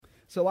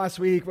So last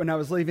week when I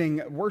was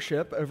leaving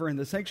worship over in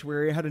the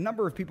sanctuary, I had a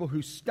number of people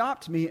who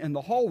stopped me in the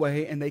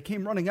hallway, and they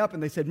came running up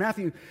and they said,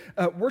 Matthew,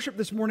 worship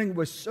this morning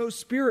was so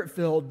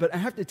spirit-filled, but I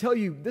have to tell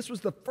you, this was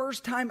the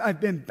first time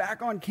I've been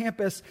back on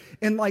campus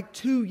in like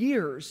 2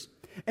 years.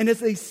 And as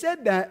they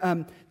said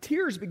that,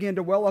 tears began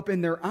to well up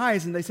in their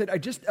eyes, and they said, I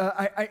just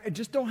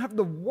don't have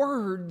the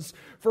words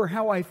for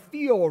how I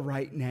feel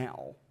right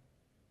now.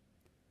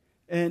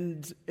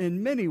 And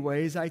in many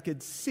ways, I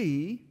could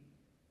see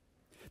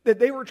that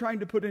they were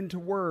trying to put into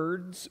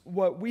words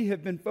what we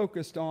have been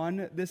focused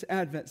on this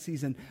Advent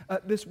season,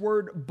 this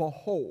word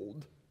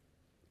behold.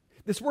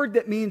 This word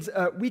that means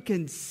we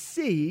can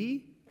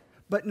see,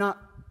 but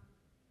not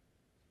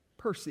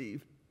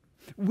perceive.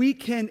 We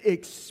can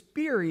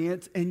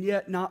experience and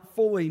yet not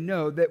fully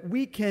know, that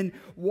we can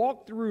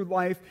walk through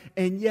life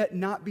and yet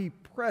not be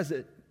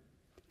present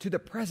to the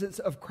presence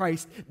of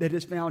Christ that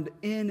is found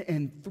in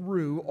and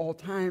through all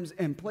times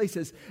and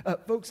places.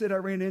 Folks that I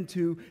ran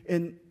into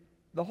in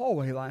the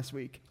hallway last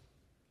week,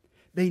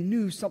 they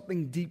knew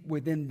something deep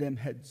within them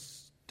had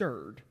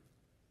stirred.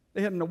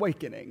 They had an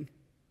awakening,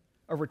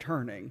 a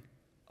returning,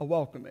 a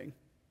welcoming.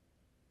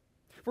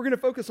 We're going to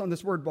focus on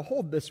this word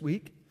behold this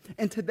week,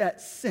 and to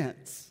that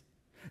sense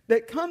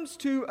that comes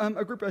to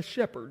a group of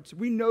shepherds.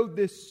 We know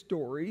this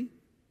story.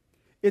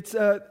 It's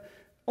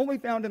only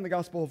found in the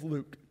Gospel of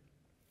Luke.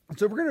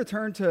 So we're going to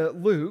turn to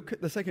Luke,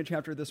 the 2nd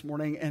chapter this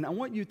morning, and I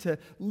want you to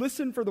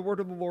listen for the word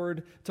of the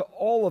Lord to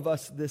all of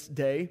us this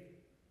day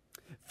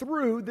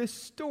through this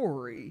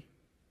story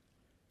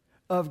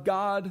of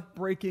God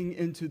breaking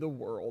into the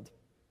world.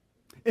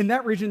 In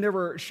that region, there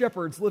were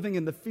shepherds living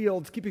in the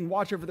fields, keeping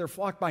watch over their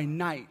flock by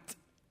night.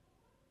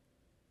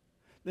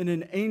 Then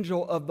an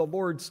angel of the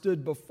Lord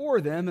stood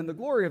before them, and the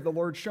glory of the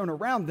Lord shone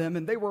around them,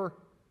 and they were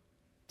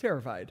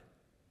terrified.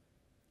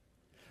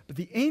 But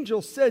the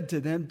angel said to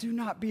them, "Do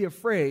not be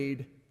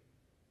afraid,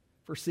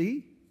 for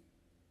see,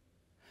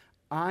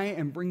 I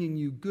am bringing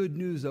you good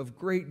news of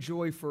great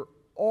joy for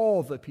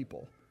all the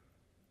people.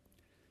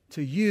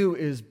 To you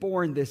is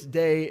born this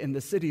day in the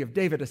city of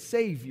David a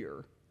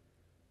Savior,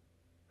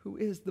 who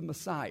is the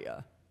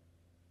Messiah,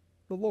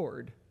 the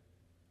Lord.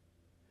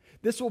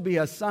 This will be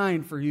a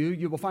sign for you.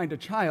 You will find a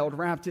child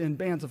wrapped in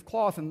bands of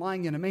cloth and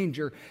lying in a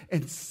manger."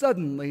 And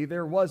suddenly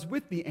there was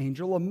with the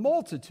angel a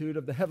multitude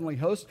of the heavenly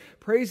host,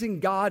 praising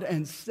God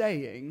and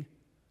saying,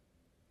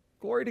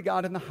 "Glory to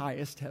God in the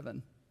highest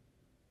heaven,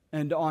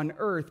 and on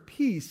earth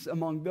peace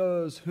among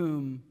those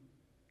whom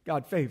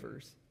God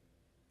favors."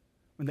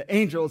 When the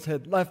angels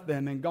had left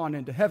them and gone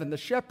into heaven, the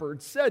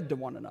shepherds said to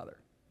one another,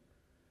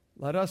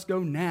 "Let us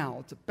go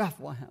now to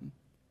Bethlehem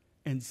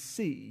and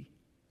see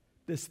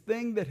this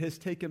thing that has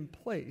taken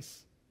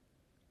place,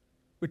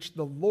 which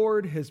the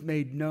Lord has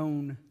made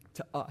known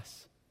to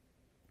us."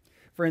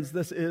 Friends,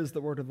 this is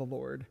the word of the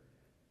Lord.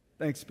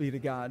 Thanks be to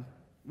God.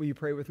 Will you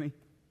pray with me?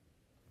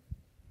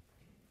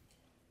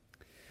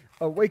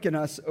 Awaken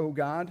us, O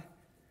God.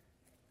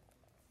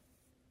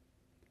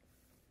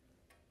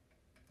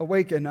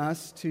 Awaken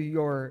us to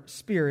your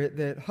spirit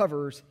that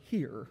hovers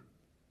here,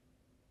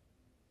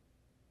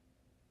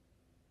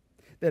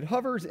 that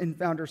hovers in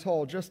Founders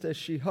Hall, just as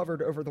she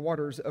hovered over the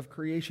waters of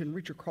creation.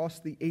 Reach across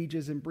the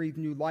ages and breathe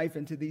new life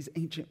into these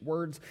ancient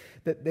words,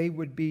 that they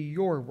would be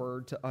your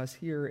word to us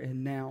here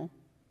and now.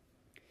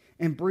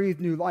 And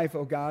breathe new life,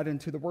 O God,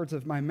 into the words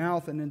of my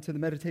mouth and into the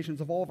meditations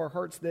of all of our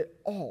hearts, that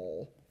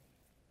all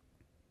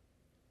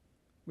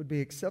would be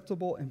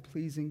acceptable and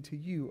pleasing to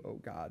you, O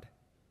God.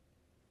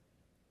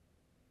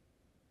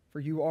 For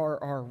you are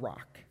our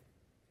rock.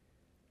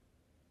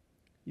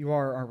 You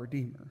are our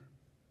Redeemer.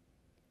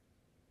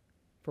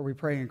 For we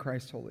pray in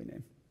Christ's holy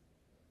name.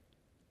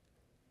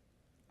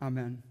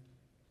 Amen.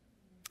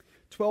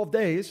 12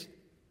 days,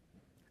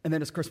 and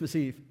then it's Christmas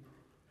Eve.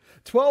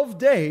 12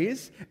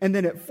 days, and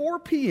then at 4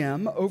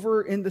 p.m.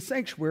 over in the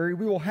sanctuary,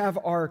 we will have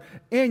our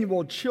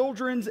annual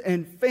Children's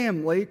and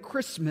Family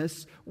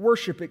Christmas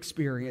worship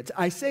experience.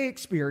 I say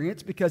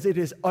experience because it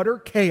is utter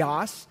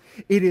chaos.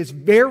 It is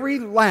very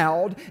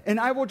loud, and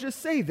I will just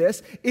say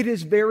this, it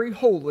is very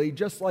holy,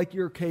 just like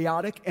your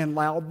chaotic and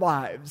loud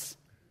lives.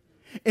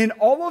 In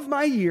all of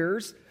my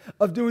years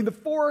of doing the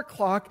 4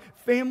 o'clock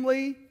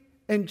family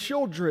and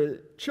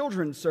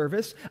children's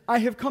service, I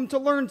have come to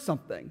learn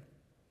something.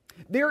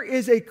 There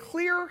is a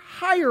clear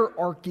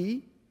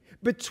hierarchy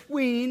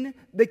between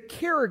the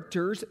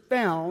characters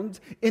found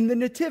in the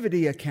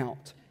nativity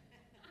account.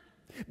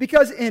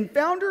 Because in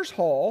Founders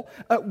Hall,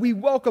 we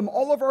welcome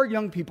all of our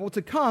young people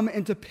to come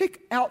and to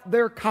pick out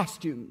their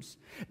costumes.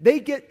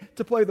 They get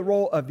to play the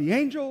role of the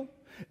angel,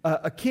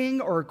 a king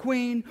or a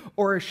queen,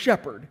 or a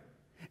shepherd.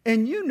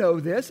 And you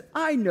know this,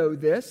 I know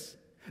this.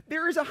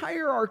 There is a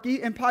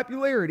hierarchy in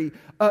popularity.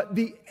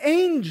 The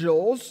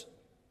angels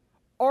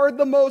are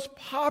the most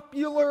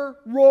popular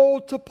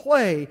role to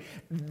play.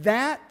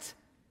 That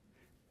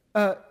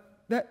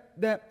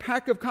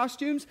pack of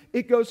costumes,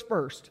 it goes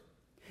first.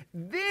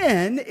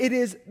 Then it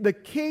is the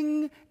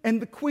king and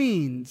the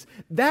queens.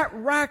 That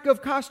rack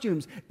of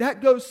costumes,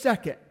 that goes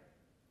second.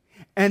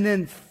 And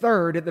then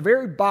third, at the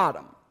very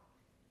bottom,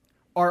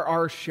 are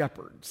our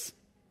shepherds.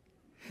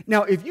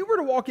 Now, if you were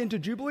to walk into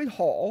Jubilee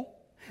Hall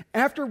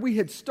after we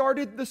had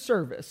started the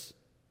service,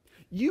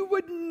 you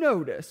would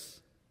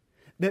notice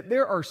that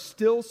there are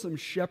still some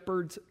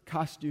shepherds'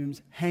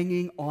 costumes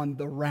hanging on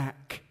the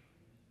rack.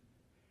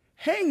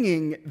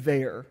 Hanging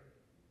there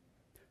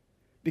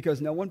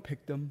because no one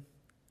picked them.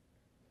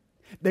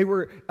 They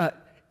were,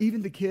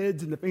 even the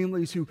kids and the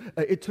families who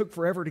it took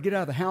forever to get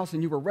out of the house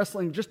and you were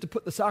wrestling just to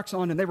put the socks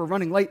on and they were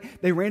running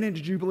late. They ran into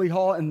Jubilee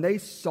Hall and they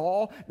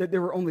saw that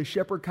there were only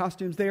shepherd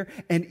costumes there.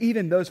 And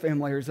even those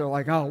families are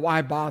like, oh,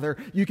 why bother?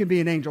 You can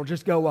be an angel,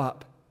 just go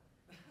up.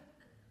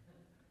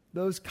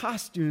 Those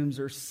costumes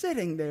are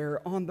sitting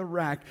there on the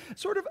rack,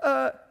 sort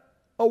of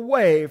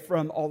away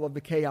from all of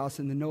the chaos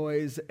and the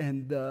noise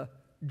and the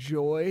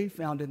joy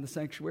found in the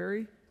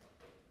sanctuary.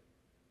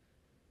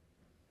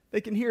 They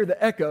can hear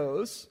the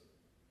echoes,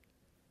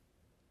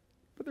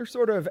 but they're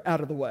sort of out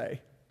of the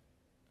way.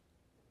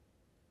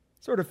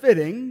 Sort of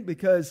fitting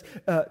because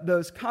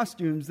those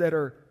costumes that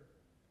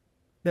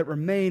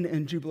remain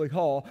in Jubilee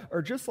Hall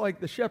are just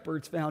like the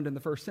shepherds found in the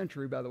first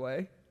century, by the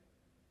way.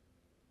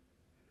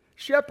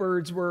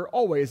 Shepherds were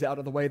always out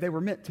of the way. They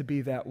were meant to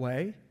be that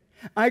way.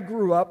 I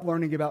grew up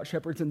learning about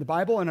shepherds in the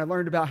Bible, and I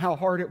learned about how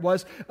hard it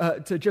was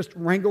to just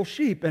wrangle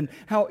sheep and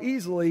how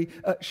easily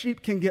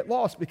sheep can get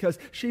lost because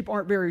sheep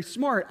aren't very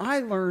smart. I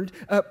learned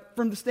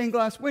from the stained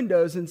glass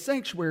windows in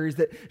sanctuaries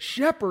that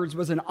shepherds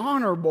was an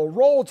honorable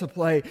role to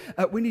play.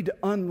 We need to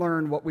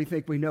unlearn what we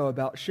think we know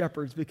about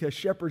shepherds because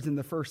shepherds in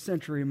the first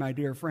century, my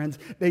dear friends,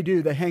 they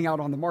hang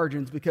out on the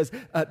margins because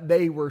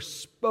they were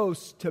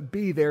supposed to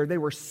be there. They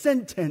were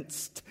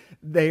sentenced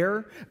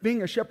there.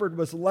 Being a shepherd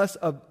was less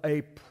of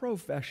a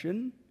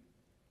profession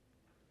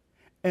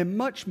and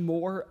much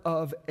more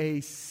of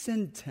a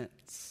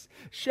sentence.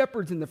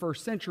 Shepherds in the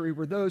first century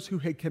were those who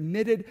had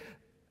committed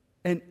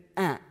an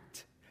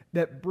act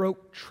that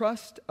broke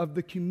trust of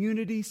the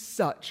community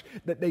such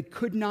that they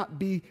could not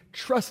be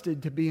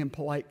trusted to be in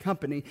polite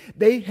company.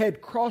 They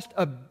had crossed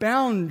a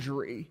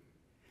boundary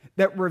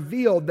that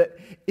revealed that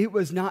it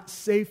was not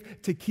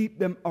safe to keep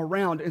them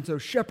around. And so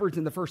shepherds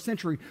in the first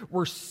century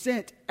were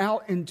sent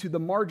out into the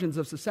margins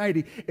of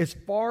society as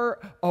far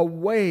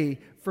away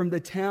from the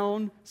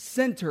town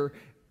center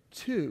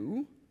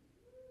to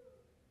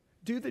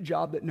do the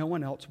job that no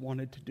one else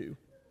wanted to do.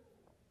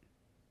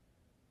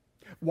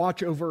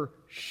 Watch over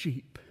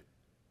sheep.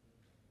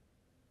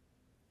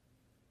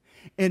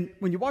 And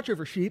when you watch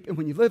over sheep and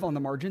when you live on the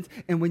margins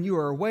and when you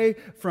are away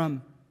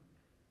from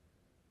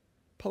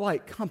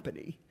polite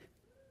company,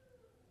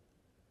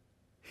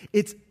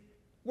 it's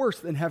worse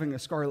than having a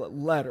scarlet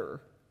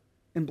letter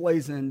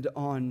emblazoned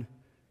on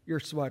your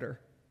sweater.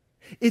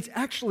 It's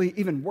actually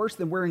even worse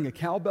than wearing a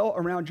cowbell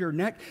around your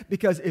neck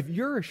because if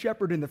you're a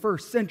shepherd in the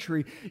first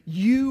century,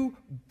 you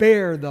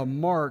bear the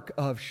mark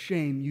of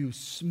shame. You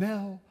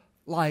smell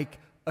like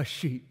a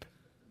sheep.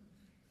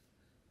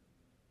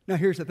 Now,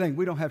 here's the thing.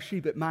 We don't have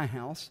sheep at my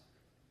house.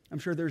 I'm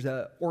sure there's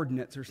an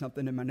ordinance or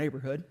something in my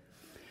neighborhood.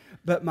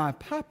 But my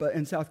papa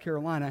in South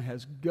Carolina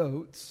has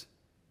goats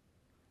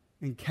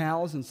and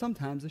cows and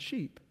sometimes a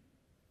sheep.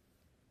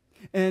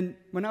 And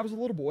when I was a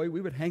little boy, we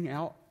would hang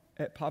out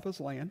at Papa's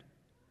land.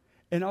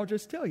 And I'll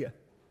just tell you,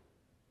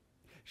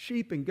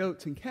 sheep and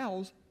goats and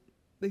cows,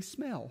 they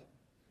smell.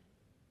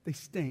 They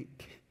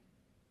stink.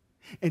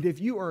 And if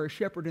you are a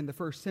shepherd in the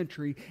first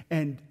century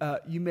and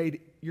you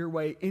made your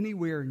way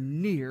anywhere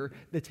near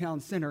the town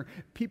center,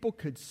 people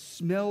could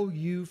smell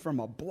you from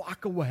a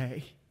block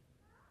away.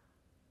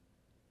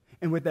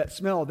 And with that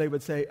smell, they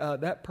would say,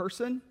 that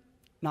person,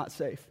 not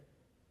safe.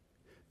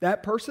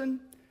 That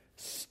person,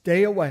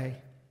 stay away.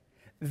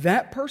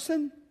 That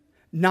person,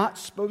 not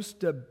supposed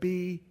to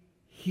be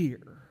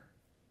here.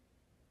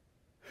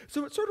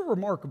 So it's sort of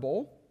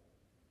remarkable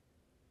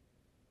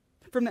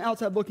from the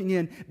outside looking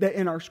in that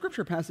in our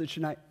scripture passage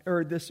tonight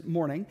or this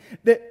morning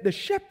that the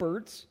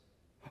shepherds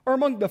are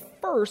among the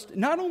first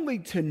not only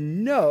to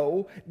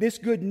know this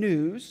good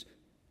news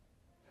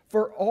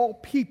for all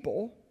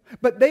people,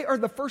 but they are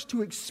the first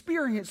to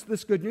experience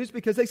this good news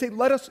because they say,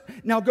 let us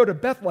now go to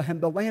Bethlehem,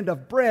 the land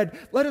of bread.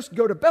 Let us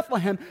go to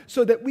Bethlehem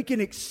so that we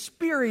can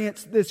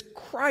experience this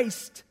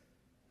Christ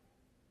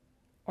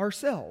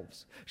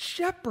ourselves.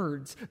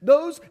 Shepherds,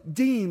 those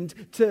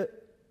deemed to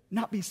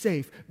not be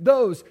safe,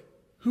 those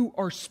who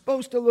are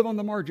supposed to live on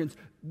the margins,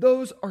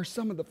 those are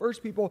some of the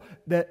first people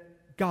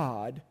that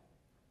God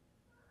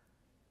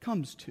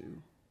comes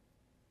to.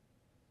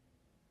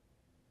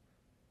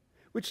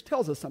 Which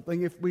tells us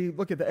something if we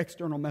look at the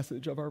external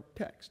message of our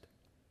text.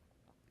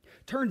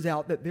 Turns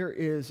out that there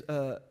is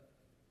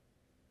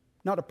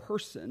not a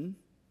person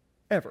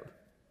ever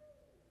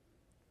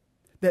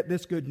that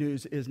this good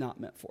news is not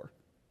meant for.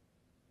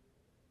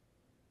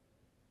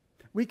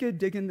 We could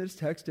dig in this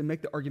text and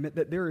make the argument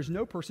that there is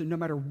no person, no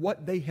matter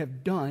what they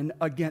have done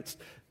against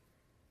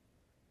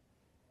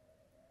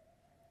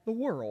the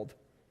world,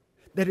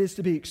 that is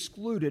to be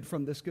excluded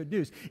from this good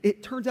news.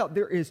 It turns out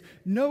there is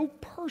no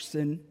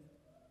person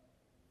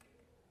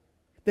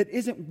that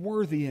isn't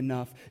worthy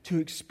enough to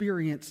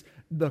experience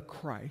the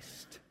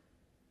Christ.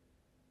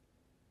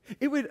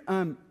 It would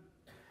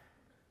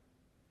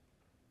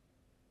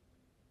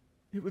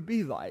it would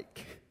be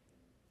like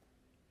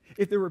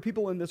if there were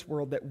people in this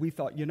world that we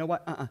thought, you know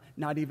what,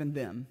 not even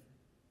them.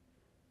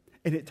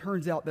 And it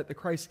turns out that the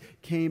Christ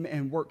came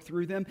and worked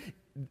through them,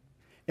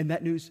 and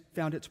that news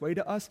found its way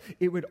to us.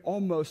 It would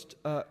almost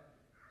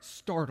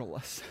startle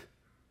us.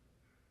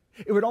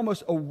 It would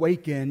almost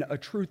awaken a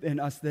truth in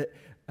us that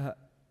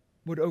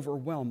would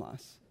overwhelm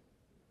us.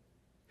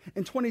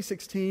 In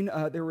 2016,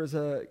 there was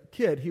a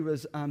kid. He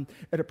was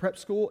at a prep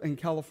school in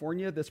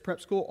California. This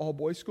prep school,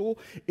 all-boys school,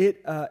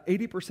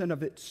 80%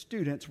 of its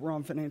students were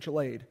on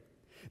financial aid.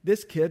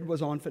 This kid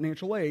was on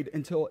financial aid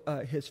until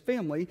his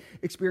family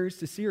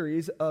experienced a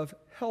series of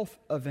health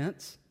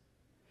events,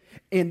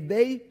 and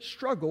they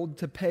struggled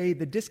to pay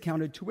the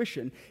discounted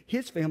tuition.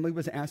 His family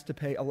was asked to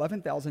pay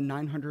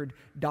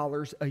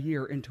 $11,900 a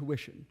year in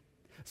tuition,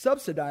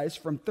 subsidized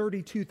from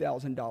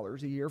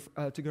 $32,000 a year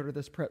to go to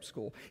this prep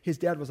school. His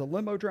dad was a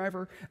limo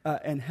driver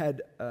and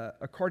had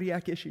a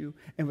cardiac issue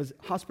and was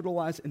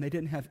hospitalized, and they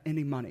didn't have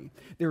any money.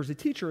 There was a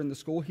teacher in the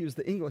school. He was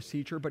the English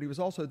teacher, but he was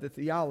also the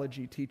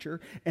theology teacher.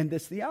 And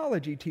this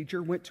theology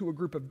teacher went to a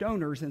group of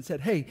donors and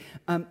said, hey,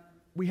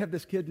 we have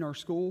this kid in our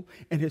school,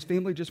 and his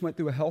family just went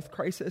through a health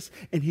crisis,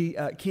 and he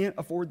can't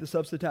afford the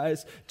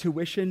subsidized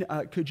tuition.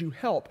 Could you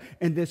help?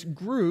 And this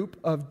group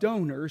of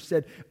donors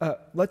said,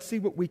 let's see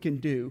what we can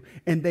do.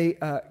 And they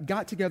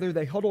got together,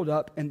 they huddled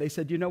up, and they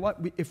said, you know what?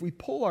 If we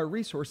pull our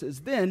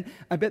resources, then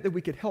I bet that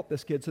we could help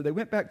this kid. So they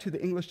went back to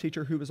the English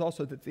teacher, who was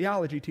also the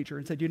theology teacher,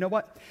 and said, you know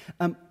what?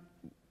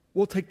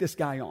 We'll take this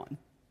guy on.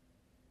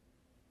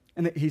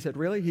 And he said,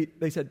 really?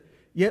 They said,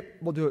 yep,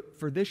 we'll do it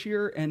for this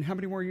year. And how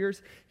many more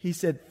years? He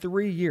said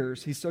 3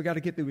 years. He's still got to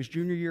get through his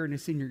junior year and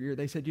his senior year.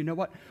 They said, you know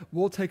what?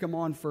 We'll take him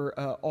on for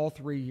all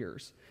 3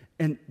 years.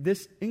 And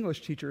this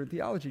English teacher and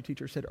theology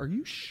teacher said, are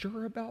you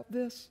sure about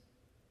this?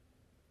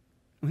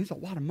 I mean, it's a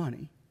lot of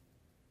money.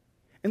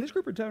 And this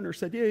group of donors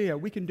said, yeah,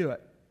 we can do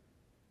it.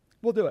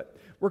 We'll do it.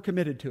 We're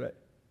committed to it.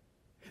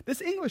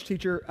 This English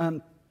teacher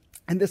and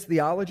this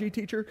theology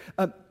teacher,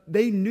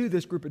 they knew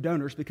this group of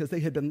donors because they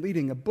had been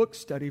leading a book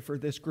study for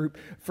this group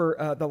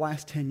for the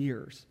last 10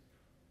 years.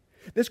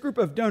 This group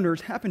of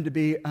donors happened to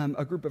be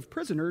a group of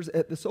prisoners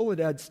at the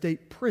Soledad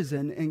State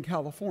Prison in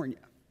California.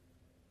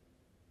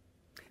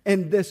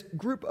 And this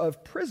group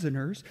of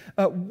prisoners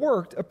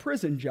worked a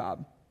prison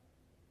job,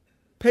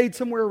 paid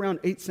somewhere around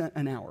 8 cents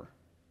an hour.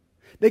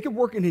 They could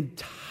work an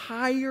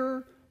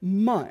entire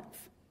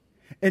month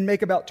and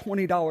make about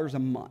 $20 a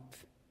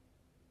month.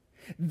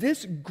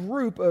 This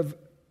group of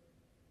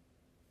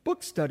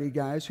book study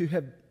guys who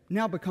have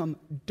now become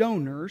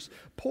donors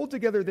pulled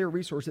together their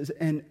resources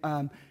and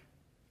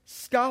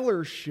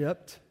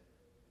scholarshiped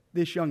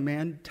this young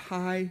man,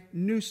 Ty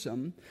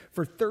Newsom,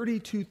 for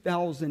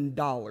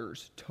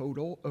 $32,000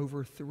 total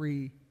over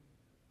 3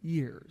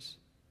 years.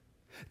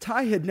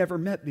 Ty had never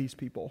met these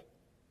people.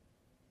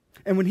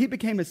 And when he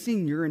became a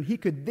senior and he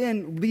could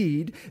then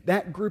lead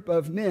that group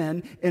of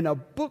men in a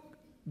book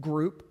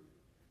group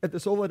at the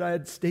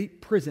Soledad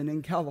State Prison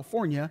in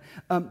California,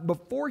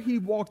 before he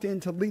walked in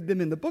to lead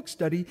them in the book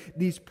study,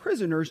 these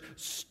prisoners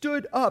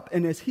stood up,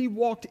 and as he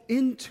walked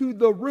into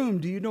the room,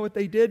 do you know what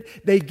they did?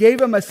 They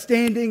gave him a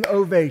standing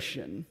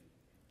ovation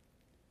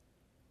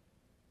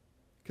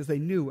because they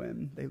knew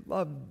him, they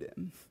loved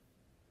him.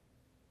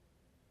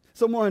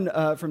 Someone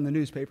from the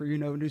newspaper, you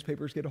know,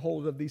 newspapers get a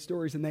hold of these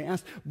stories, and they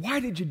asked, why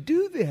did you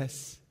do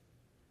this?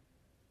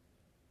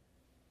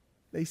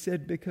 They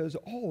said, because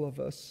all of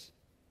us,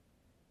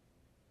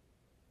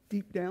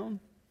 deep down,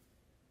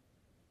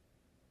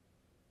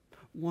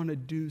 want to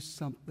do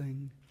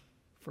something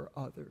for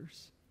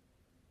others.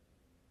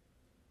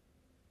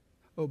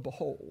 Oh,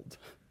 behold,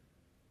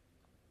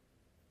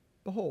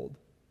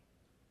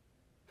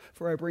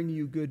 for I bring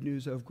you good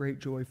news of great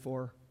joy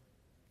for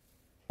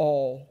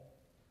all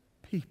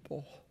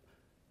people.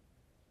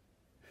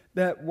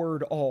 That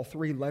word all,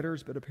 3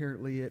 letters, but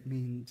apparently it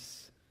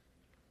means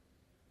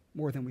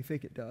more than we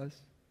think it does.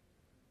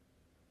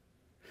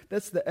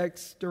 That's the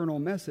external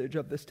message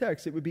of this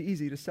text. It would be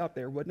easy to stop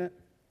there, wouldn't it?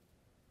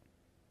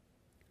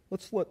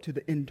 Let's flip to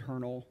the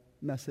internal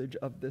message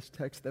of this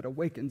text that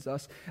awakens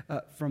us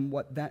from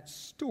what that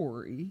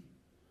story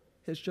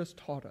has just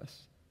taught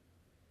us.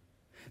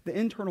 The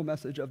internal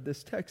message of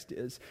this text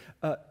is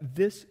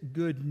this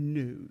good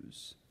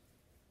news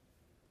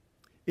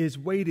is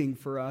waiting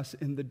for us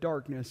in the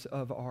darkness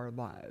of our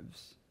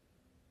lives.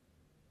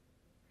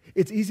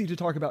 It's easy to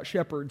talk about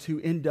shepherds who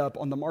end up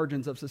on the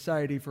margins of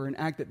society for an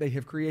act that they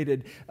have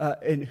created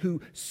and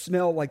who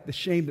smell like the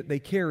shame that they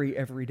carry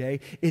every day.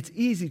 It's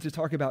easy to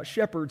talk about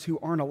shepherds who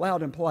aren't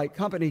allowed in polite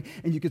company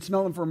and you could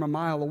smell them from a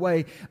mile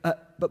away.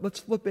 But let's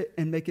flip it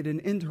and make it an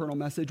internal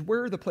message.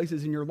 Where are the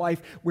places in your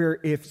life where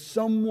if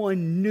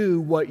someone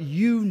knew what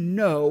you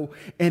know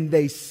and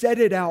they said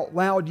it out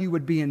loud, you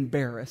would be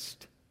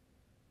embarrassed?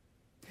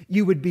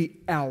 You would be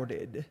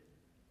outed.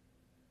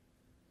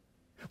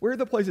 Where are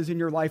the places in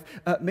your life?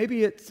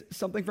 Maybe it's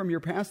something from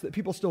your past that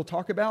people still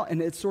talk about, and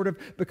it's sort of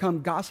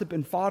become gossip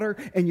and fodder,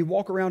 and you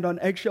walk around on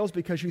eggshells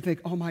because you think,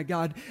 oh my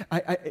God,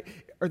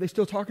 are they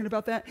still talking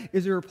about that?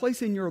 Is there a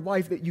place in your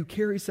life that you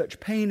carry such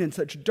pain and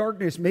such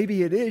darkness?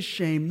 Maybe it is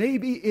shame.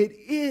 Maybe it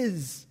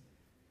is.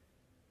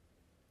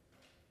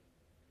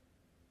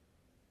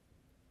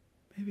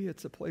 Maybe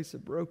it's a place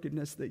of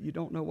brokenness that you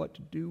don't know what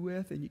to do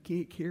with and you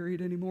can't carry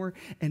it anymore,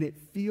 and it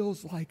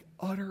feels like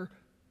utter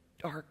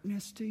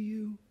darkness to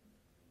you.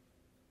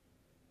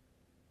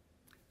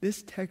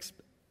 This text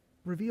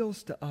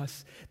reveals to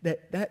us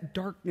that that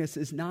darkness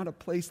is not a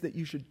place that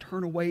you should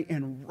turn away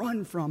and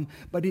run from,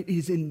 but it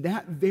is in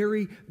that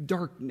very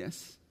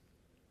darkness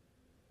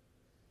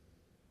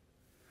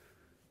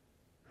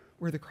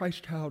where the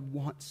Christ child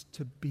wants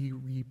to be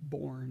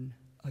reborn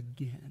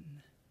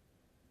again.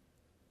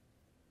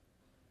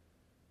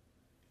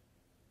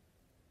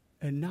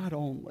 And not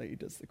only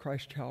does the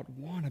Christ child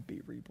want to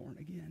be reborn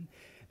again,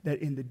 that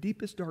in the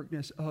deepest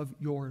darkness of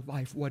your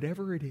life,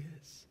 whatever it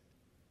is,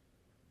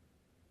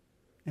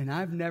 and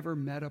I've never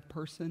met a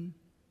person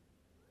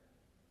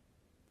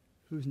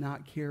who's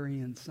not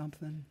carrying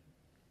something,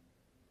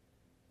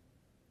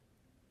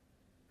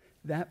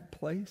 that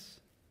place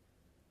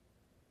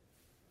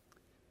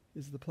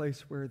is the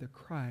place where the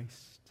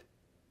Christ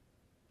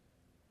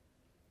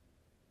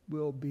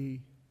will be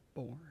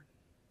born.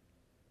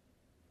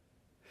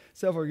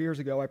 Several years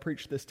ago, I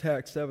preached this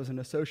text. I was an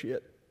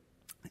associate,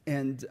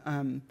 and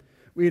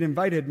we had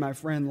invited my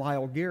friend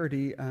Lyle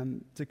Garrity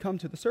to come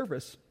to the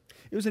service.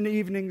 It was an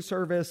evening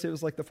service. It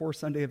was like the fourth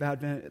Sunday of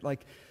Advent,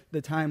 like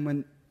the time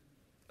when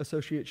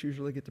associates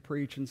usually get to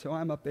preach. And so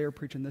I'm up there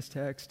preaching this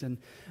text, and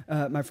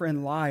my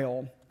friend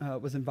Lyle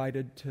was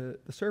invited to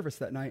the service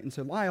that night. And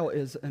so Lyle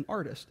is an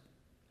artist.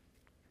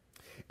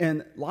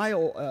 And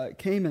Lyle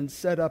came and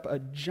set up a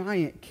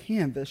giant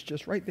canvas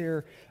just right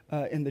there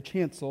in the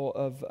chancel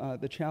of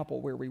the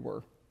chapel where we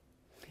were.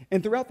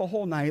 And throughout the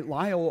whole night,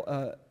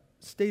 Lyle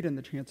stayed in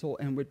the chancel,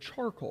 and with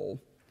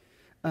charcoal,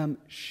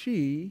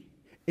 she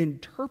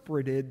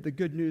interpreted the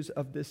good news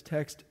of this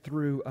text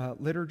through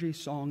liturgy,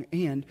 song,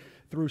 and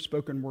through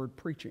spoken word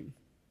preaching.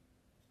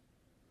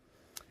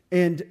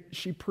 And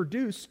she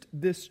produced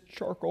this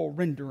charcoal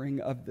rendering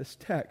of this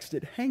text.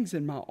 It hangs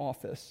in my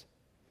office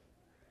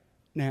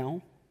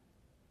now.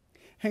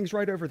 Hangs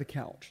right over the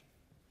couch.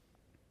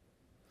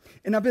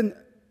 And I've been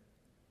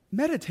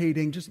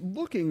meditating, just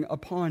looking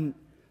upon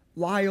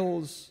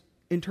Lyle's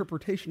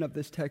interpretation of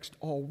this text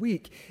all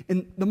week.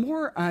 And the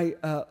more I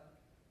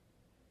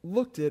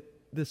looked at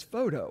this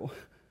photo,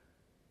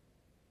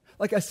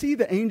 like I see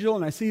the angel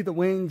and I see the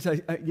wings,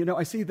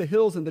 I see the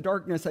hills and the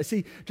darkness, I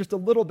see just a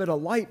little bit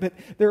of light, but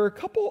there are a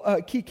couple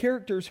key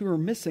characters who are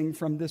missing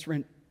from this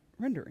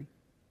rendering.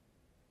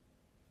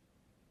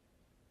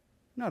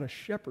 Not a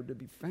shepherd to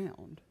be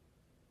found.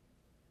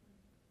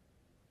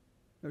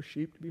 No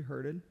sheep to be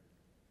herded.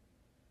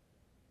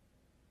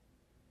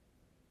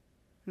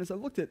 And as I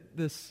looked at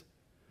this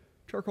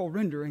charcoal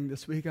rendering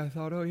this week, I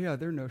thought, oh yeah,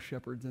 there are no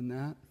shepherds in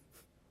that.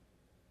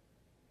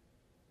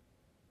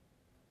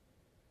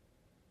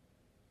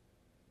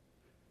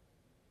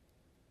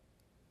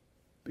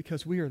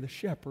 Because we are the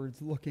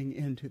shepherds looking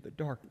into the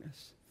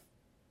darkness.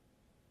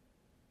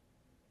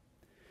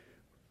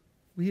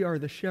 We are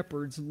the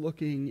shepherds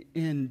looking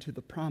into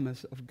the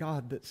promise of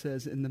God that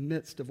says in the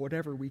midst of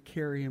whatever we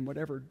carry and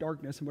whatever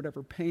darkness and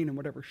whatever pain and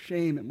whatever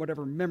shame and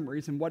whatever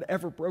memories and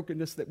whatever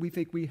brokenness that we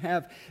think we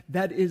have,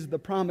 that is the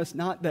promise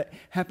not that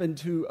happened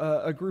to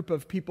a group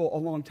of people a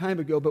long time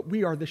ago, but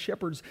we are the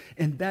shepherds,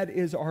 and that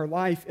is our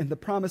life and the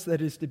promise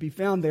that is to be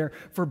found there.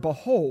 For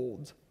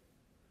behold,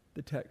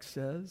 the text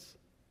says,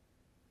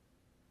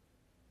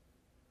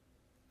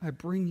 I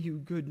bring you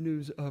good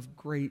news of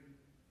great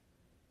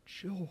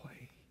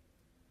joy.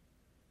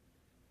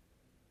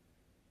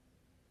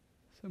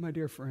 So, my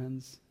dear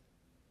friends,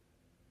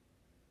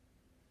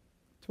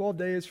 12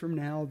 days from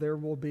now, there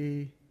will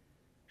be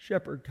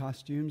shepherd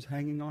costumes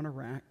hanging on a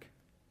rack.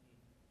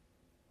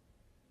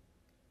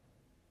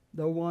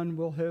 No one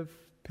will have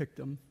picked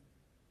them.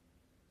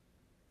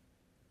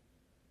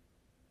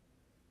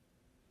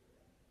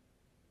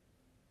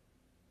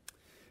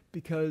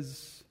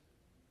 Because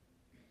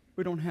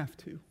we don't have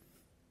to.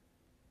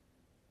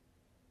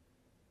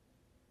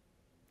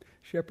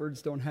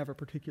 Shepherds don't have a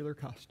particular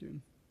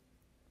costume.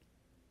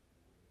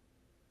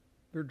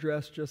 They're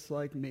dressed just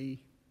like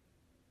me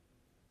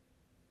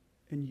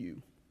and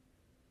you.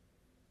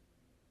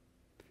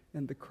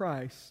 And the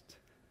Christ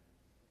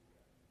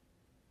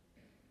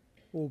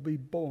will be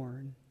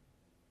born,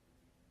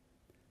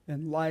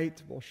 and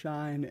light will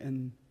shine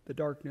in the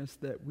darkness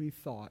that we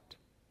thought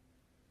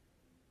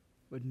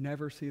would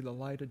never see the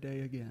light of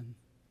day again.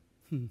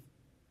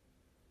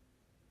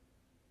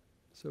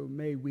 So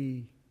may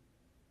we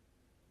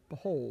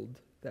behold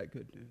that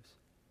good news.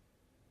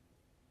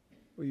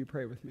 Will you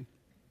pray with me?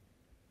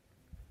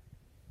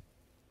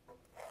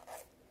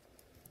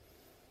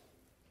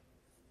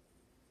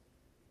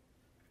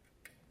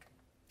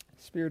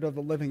 Spirit of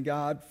the living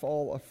God,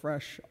 fall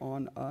afresh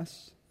on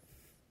us.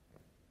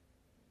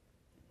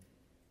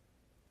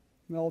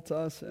 Melt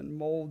us and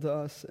mold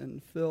us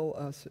and fill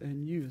us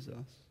and use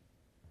us.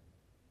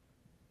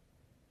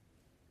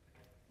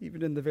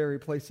 Even in the very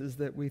places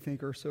that we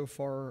think are so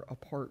far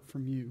apart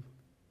from you.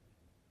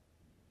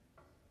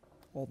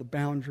 All the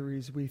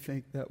boundaries we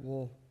think that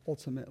will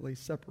ultimately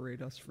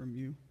separate us from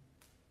you.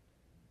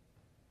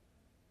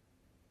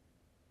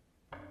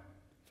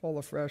 Fall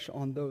afresh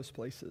on those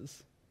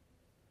places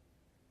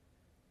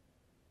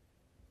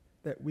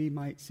that we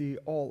might see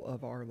all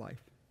of our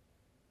life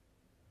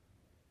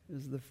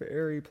is the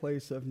very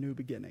place of new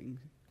beginning,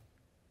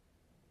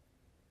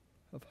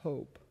 of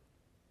hope,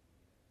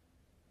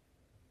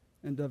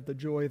 and of the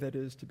joy that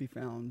is to be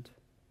found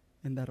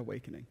in that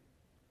awakening.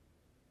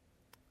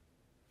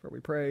 For we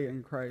pray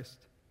in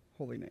Christ's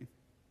holy name.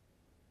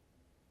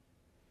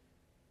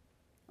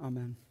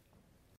 Amen.